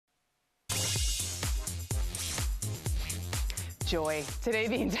joy. Today,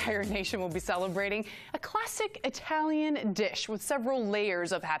 the entire nation will be celebrating a classic Italian dish with several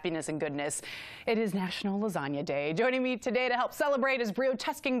layers of happiness and goodness. It is National Lasagna Day. Joining me today to help celebrate is BRIO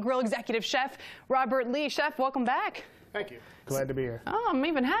Tuscan Grille Executive Chef Robert Lee. Chef, welcome back. Thank you. Glad to be here. Oh, I'm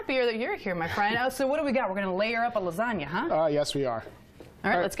even happier that you're here, my friend. So what do we got? We're going to layer up a lasagna, huh? Yes, we are.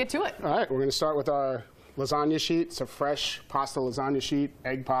 All right, let's get to it. All right, we're going to start with our lasagna sheet. It's a fresh pasta lasagna sheet,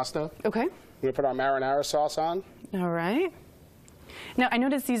 egg pasta. Okay. We're going to put our marinara sauce on. All right. Now, I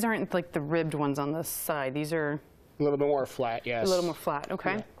noticed these aren't like the ribbed ones on the side. These are A little bit more flat, yes. a little more flat.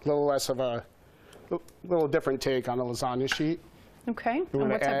 Okay. Yeah, a little less of a little different take on the lasagna sheet. Okay. We're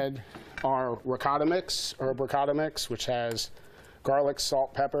going to add our ricotta mix, herb ricotta mix, which has garlic,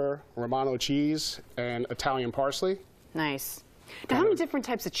 salt, pepper, Romano cheese, and Italian parsley. Nice. Now, how many different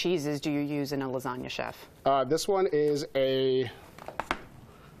types of cheeses do you use in a lasagna, Chef? This one is a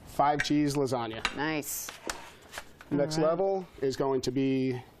 5-cheese lasagna. Nice. Next level is going to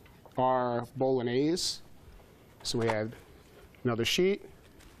be our bolognese. So we add another sheet,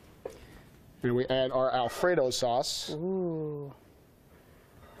 and we add our Alfredo sauce. Ooh.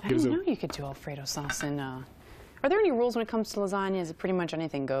 I didn't know you could do Alfredo sauce in. Are there any rules when it comes to lasagna? Is it pretty much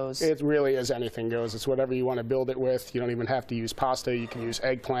anything goes? It really is anything goes. It's whatever you want to build it with. You don't even have to use pasta. You can use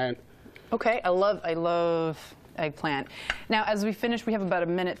eggplant. Okay, I love eggplant. Now, as we finish, we have about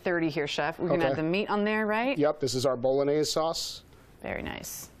 1:30 here, Chef. We're going to add the meat on there, right? Yep, this is our bolognese sauce. Very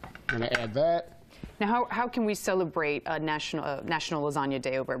nice. I'm going to add that. Now, how can we celebrate National Lasagna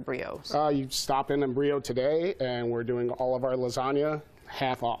Day over at BRIO? You stop in BRIO today, and we're doing all of our lasagna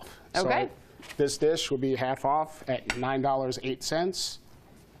half off. Okay. So this dish will be half off at $9.08.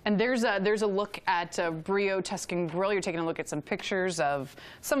 And there's a look at BRIO Tuscan Grille. You're taking a look at some pictures of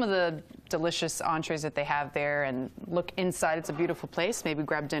some of the delicious entrees that they have there, and look inside. It's a beautiful place. Maybe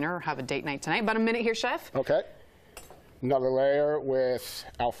grab dinner or have a date night tonight. About 1 minute here, Chef. Okay. Another layer with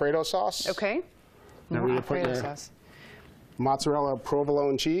Alfredo sauce. Okay. Now we're putting your mozzarella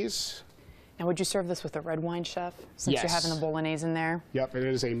provolone cheese. Now, would you serve this with a red wine, Chef, since Yes. you're having the bolognese in there? Yep, it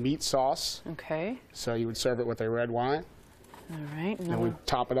is a meat sauce. Okay. So you would serve it with a red wine. All right. And we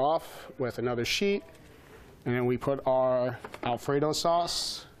top it off with another sheet. And then we put our Alfredo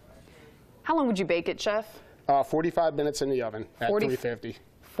sauce. How long would you bake it, Chef? 45 minutes in the oven at 350.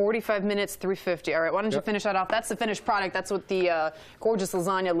 45 minutes, 350. All right, why don't you finish that off? That's the finished product. That's what the gorgeous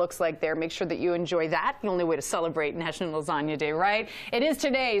lasagna looks like there. Make sure that you enjoy that. The only way to celebrate National Lasagna Day, right? It is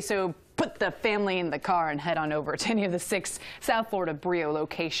today, so put the family in the car and head on over to any of the 6 South Florida BRIO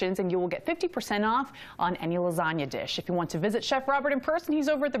locations, and you will get 50% off on any lasagna dish. If you want to visit Chef Robert in person, he's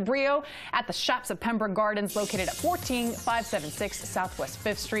over at the BRIO at the Shops of Pembroke Gardens, located at 14576 Southwest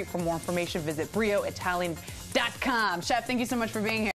 5th Street. For more information, visit BRIOItalian.com. Chef, thank you so much for being here.